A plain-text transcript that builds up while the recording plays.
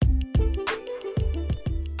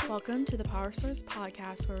Welcome to the PowerSource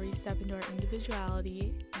podcast, where we step into our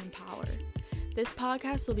individuality and power. This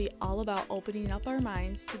podcast will be all about opening up our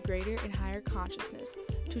minds to greater and higher consciousness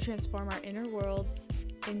to transform our inner worlds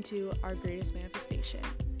into our greatest manifestation.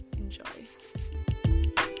 Enjoy.